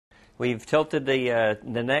We've tilted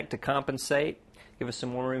the neck to compensate, give us some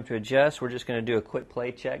more room to adjust. We're just going to do a quick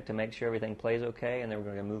play check to make sure everything plays okay, and then we're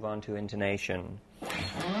going to move on to intonation.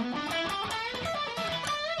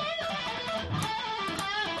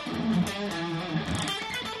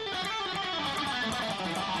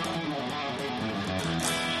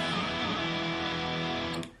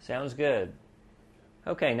 Sounds good.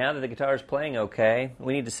 Okay, now that the guitar is playing okay,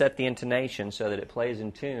 we need to set the intonation so that it plays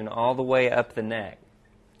in tune all the way up the neck.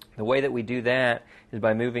 The way that we do that is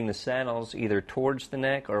by moving the saddles either towards the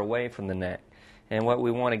neck or away from the neck. And what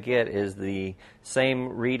we want to get is the same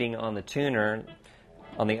reading on the tuner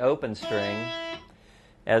on the open string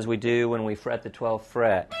as we do when we fret the 12th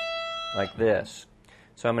fret, like this.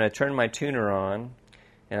 So I'm going to turn my tuner on,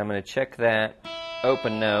 and I'm going to check that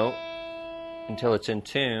open note until it's in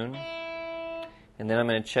tune, and then I'm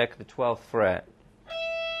going to check the 12th fret.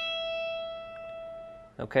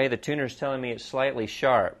 Okay, the tuner's telling me it's slightly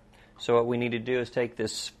sharp. So what we need to do is take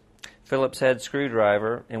this Phillips head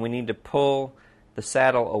screwdriver and we need to pull the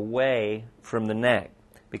saddle away from the neck.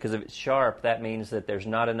 Because if it's sharp, that means that there's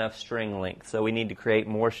not enough string length. So we need to create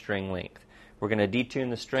more string length. We're going to detune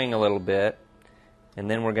the string a little bit, and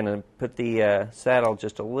then we're going to put the saddle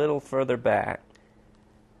just a little further back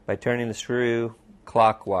by turning the screw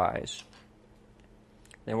clockwise.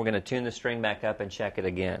 Then we're going to tune the string back up and check it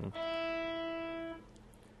again.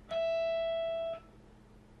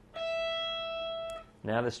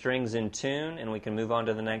 Now the string's in tune, and we can move on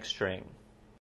to the next string.